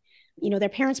 70s, their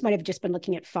parents might have just been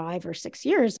looking at 5 or 6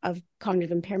 years of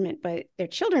cognitive impairment, but their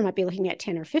children might be looking at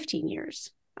 10 or 15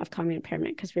 years of cognitive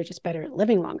impairment because we're just better at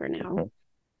living longer now. Mhm.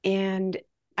 And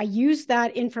I use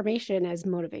that information as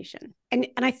motivation. And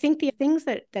I think the things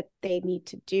that they need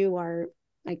to do are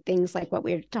like things like what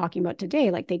we're talking about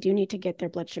today. Like they do need to get their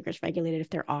blood sugars regulated if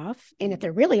they're off. And if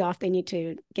they're really off, they need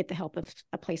to get the help of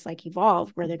a place like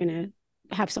Evolve, where they're going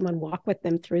to have someone walk with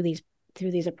them through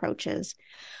these approaches.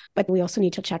 But we also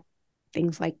need to check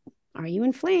things like, are you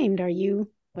inflamed?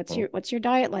 What's your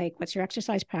diet like? What's your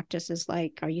exercise practices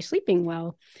like? Are you sleeping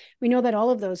well? We know that all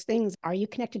of those things, are you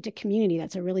connected to community?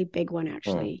 That's a really big one,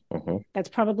 actually. Mm-hmm. That's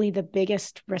probably the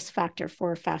biggest risk factor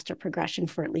for faster progression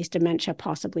for at least dementia,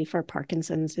 possibly for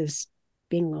Parkinson's, is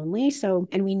being lonely. So,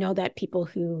 and we know that people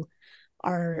who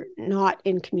are not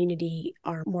in community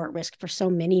are more at risk for so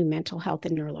many mental health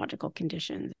and neurological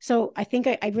conditions. So I think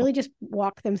I really just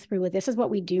walk them through with, this is what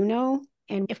we do know.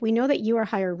 And if we know that you are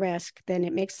higher risk, then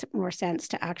it makes more sense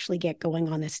to actually get going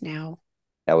on this now.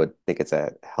 I would think it's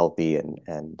a healthy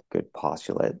and good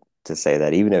postulate to say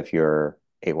that even if your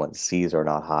A1Cs are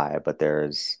not high, but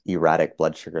there's erratic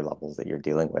blood sugar levels that you're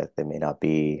dealing with, you may not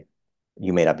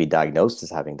be diagnosed as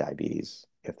having diabetes.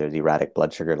 If there's erratic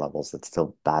blood sugar levels, that's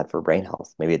still bad for brain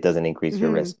health. Maybe it doesn't increase your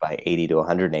Mm-hmm. risk by 80 to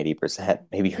 180%.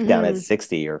 Maybe you're down at Mm-hmm.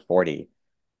 60 or 40,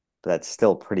 but that's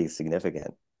still pretty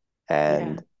significant. Yeah.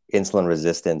 And insulin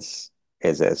resistance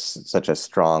is such a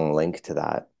strong link to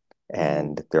that. Mm-hmm.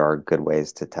 And there are good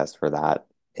ways to test for that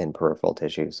in peripheral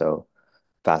tissue. So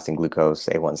fasting glucose,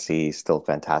 A1C, still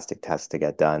fantastic tests to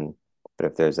get done. But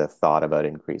if there's a thought about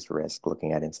increased risk,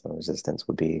 looking at insulin resistance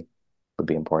would be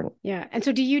important. Yeah. And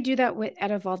so do you do that at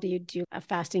Evolve? Do you do a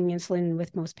fasting insulin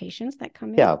with most patients that come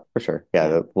in? Yeah, for sure.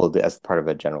 Yeah. We'll do as part of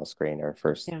a general screen or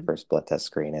Yeah. first blood test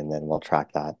screen, and then we'll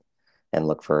track that and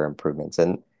look for improvements.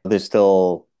 And there's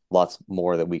still lots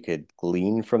more that we could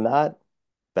glean from that,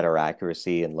 better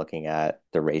accuracy in looking at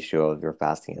the ratio of your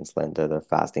fasting insulin to the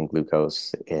fasting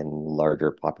glucose in larger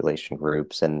population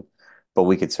groups. But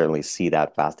we could certainly see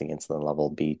that fasting insulin level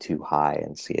be too high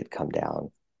and see it come down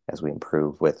as we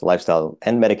improve with lifestyle,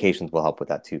 and medications will help with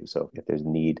that too. So if there's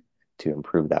need to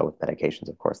improve that with medications,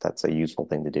 of course, that's a useful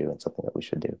thing to do and something that we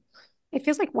should do. It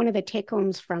feels like one of the take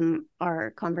homes from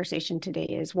our conversation today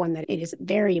is one that it is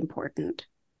very important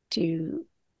to,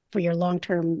 for your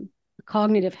long-term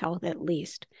cognitive health at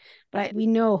least, but we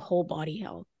know whole body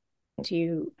health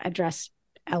to address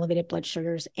elevated blood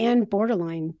sugars and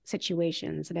borderline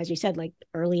situations. And as you said, like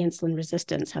early insulin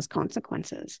resistance has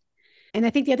consequences. And I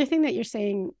think the other thing that you're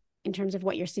saying in terms of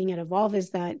what you're seeing at Evolve is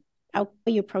that how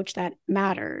you approach that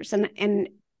matters. And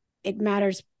it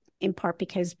matters in part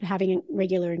because having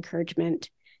regular encouragement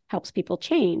helps people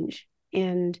change.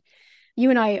 And you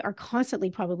and I are constantly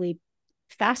probably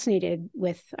fascinated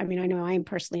with, I mean, I know I am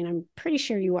personally, and I'm pretty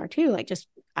sure you are too, like just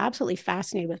absolutely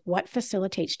fascinated with what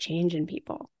facilitates change in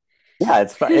people. Yeah,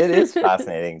 it is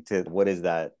fascinating to what is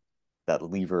that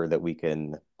lever that we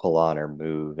can pull on or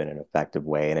move in an effective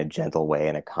way, in a gentle way,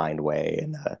 in a kind way,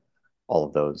 and all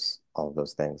of those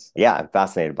things. Yeah, I'm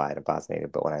fascinated by it. I'm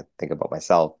fascinated, but when I think about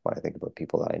myself, when I think about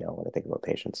people that I know, when I think about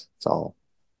patients, it's all,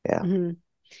 yeah. Mm-hmm.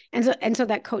 And so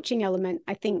that coaching element,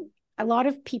 I think a lot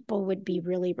of people would be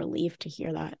really relieved to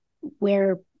hear that,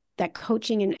 where that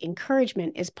coaching and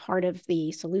encouragement is part of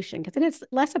the solution, because then it's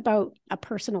less about a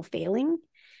personal failing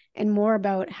and more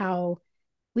about how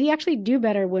we actually do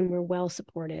better when we're well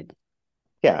supported.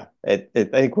 Yeah, I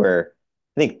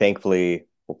think thankfully,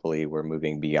 hopefully, we're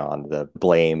moving beyond the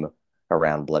blame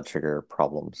around blood sugar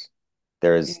problems.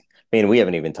 I mean, we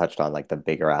haven't even touched on like the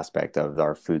bigger aspect of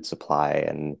our food supply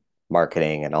and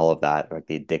marketing and all of that, like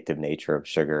the addictive nature of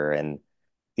sugar and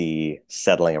the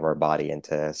settling of our body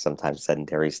into sometimes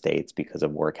sedentary states because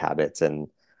of work habits and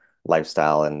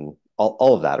lifestyle and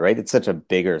all of that, right? It's such a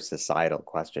bigger societal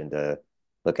question to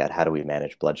look at how do we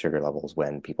manage blood sugar levels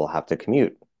when people have to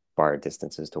commute far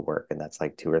distances to work, and that's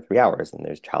like 2 or 3 hours, and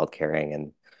there's child caring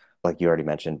and like you already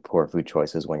mentioned, poor food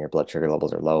choices when your blood sugar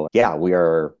levels are low. Yeah, we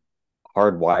are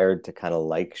hardwired to kind of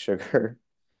like sugar.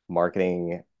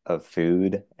 Marketing of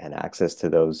food and access to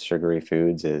those sugary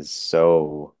foods is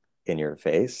so in your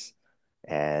face,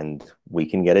 and we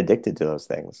can get addicted to those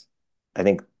things. I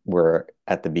think we're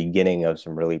at the beginning of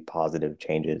some really positive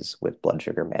changes with blood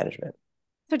sugar management.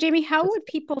 So Jamie, how would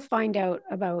people find out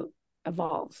about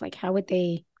Evolve? Like how would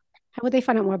they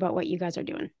find out more about what you guys are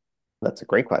doing? That's a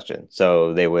great question.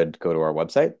 So they would go to our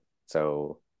website,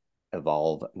 so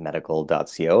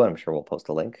evolvemedical.co. I'm sure we'll post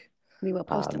a link We will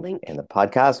post a in link. the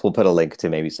podcast. We'll put a link to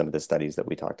maybe some of the studies that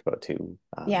we talked about too,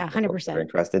 Yeah, for folks that are 100%.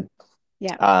 interested.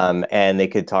 Yeah. And they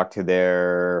could talk to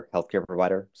their healthcare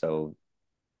provider. So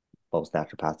most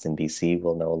naturopaths in BC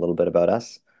will know a little bit about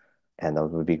us, and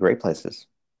those would be great places.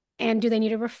 And do they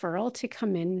need a referral to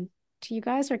come in to you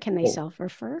guys, or can they Oh,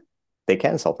 self-refer? they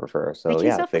can self-refer. They So can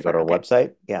yeah, if they go self-refer. to our Okay.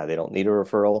 website, yeah, they don't need a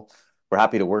referral. We're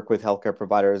happy to work with healthcare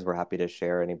providers. We're happy to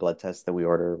share any blood tests that we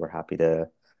order. We're happy to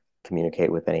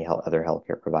communicate with any other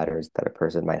healthcare providers that a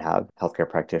person might have. Healthcare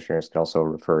practitioners can also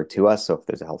refer to us. So if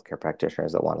there's a healthcare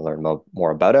practitioners that want to learn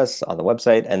more about us on the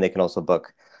website, and they can also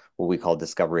book what we call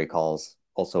discovery calls,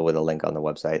 also with a link on the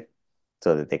website,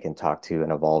 so that they can talk to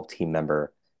an Evolve team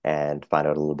member and find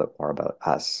out a little bit more about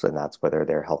us. And that's whether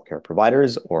they're healthcare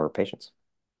providers or patients.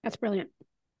 That's brilliant.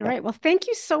 All Yeah. right. Well, thank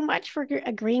you so much for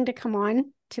agreeing to come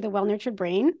on to the Well Nurtured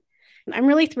Brain. I'm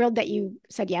really thrilled that you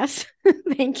said yes.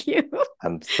 Thank you.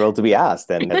 I'm thrilled to be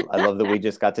asked. And I love that we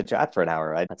just got to chat for an hour.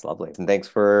 Right? That's lovely. And thanks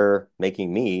for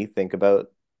making me think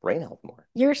about brain health more.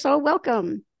 You're so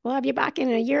welcome. We'll have you back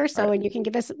in a year or so, Right. and you can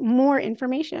give us more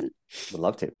information. Would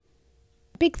love to.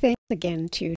 Big thanks again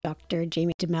to Dr.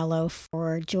 Jaime DeMello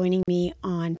for joining me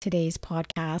on today's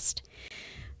podcast.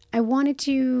 I wanted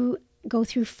to go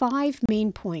through 5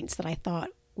 main points that I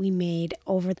thought we made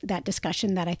over that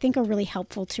discussion that I think are really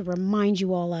helpful to remind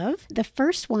you all of. The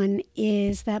first one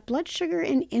is that blood sugar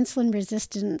and insulin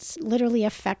resistance literally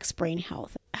affects brain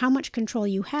health. How much control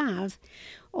you have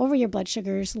over your blood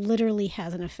sugars literally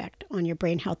has an effect on your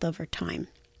brain health over time.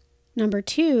 Number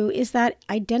 2 is that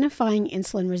identifying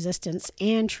insulin resistance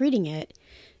and treating it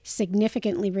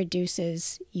significantly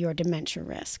reduces your dementia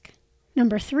risk.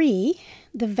 Number 3,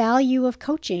 the value of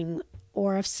coaching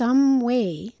or of some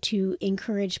way to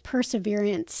encourage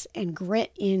perseverance and grit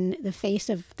in the face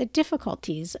of the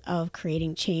difficulties of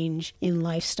creating change in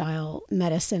lifestyle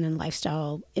medicine and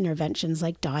lifestyle interventions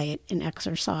like diet and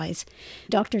exercise.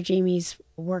 Dr. Jaime's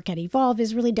work at Evolve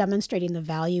is really demonstrating the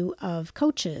value of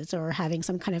coaches or having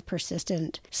some kind of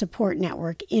persistent support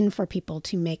network in for people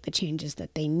to make the changes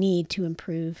that they need to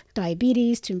improve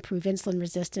diabetes, to improve insulin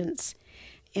resistance.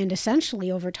 And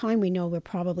essentially, over time, we know we're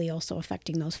probably also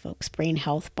affecting those folks' brain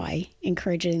health by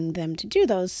encouraging them to do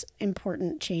those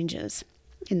important changes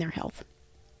in their health.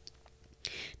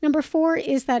 Number 4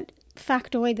 is that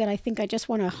factoid that I think I just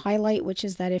want to highlight, which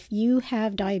is that if you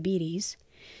have diabetes,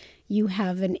 you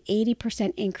have an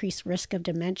 80% increased risk of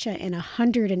dementia and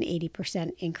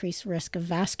 180% increased risk of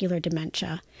vascular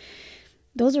dementia.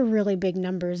 Those are really big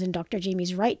numbers, and Dr.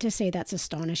 Jaime's right to say that's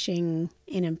astonishing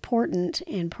and important,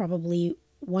 and probably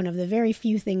one of the very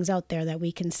few things out there that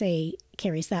we can say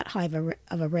carries that high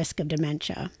of a risk of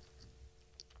dementia.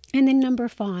 And then number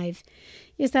 5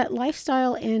 is that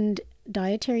lifestyle and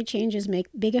dietary changes make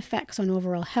big effects on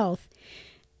overall health,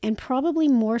 and probably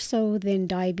more so than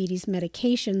diabetes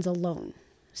medications alone.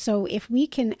 So if we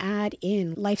can add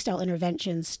in lifestyle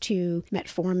interventions to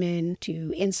metformin,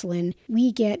 to insulin,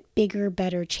 we get bigger,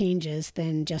 better changes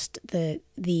than just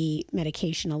the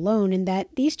medication alone, and that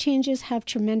these changes have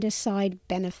tremendous side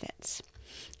benefits.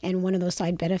 And one of those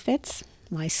side benefits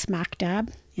lies smack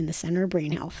dab in the center of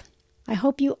brain health. I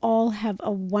hope you all have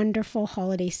a wonderful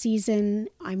holiday season.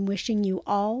 I'm wishing you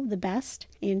all the best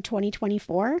in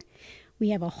 2024. We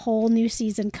have a whole new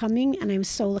season coming, and I'm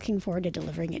so looking forward to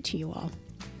delivering it to you all.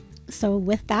 So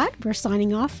with that, we're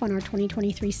signing off on our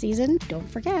 2023 season. Don't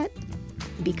forget,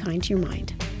 be kind to your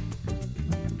mind.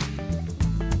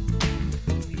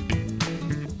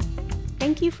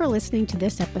 Thank you for listening to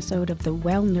this episode of The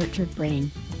Well Nurtured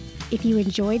Brain. If you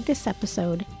enjoyed this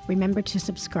episode, remember to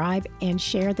subscribe and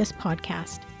share this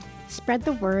podcast. Spread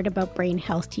the word about brain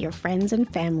health to your friends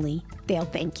and family. They'll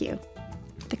thank you.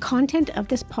 The content of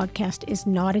this podcast is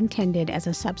not intended as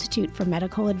a substitute for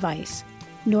medical advice,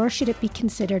 nor should it be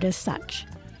considered as such.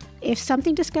 If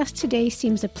something discussed today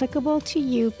seems applicable to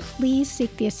you, please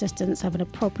seek the assistance of an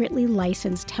appropriately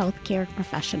licensed healthcare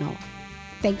professional.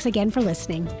 Thanks again for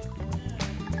listening.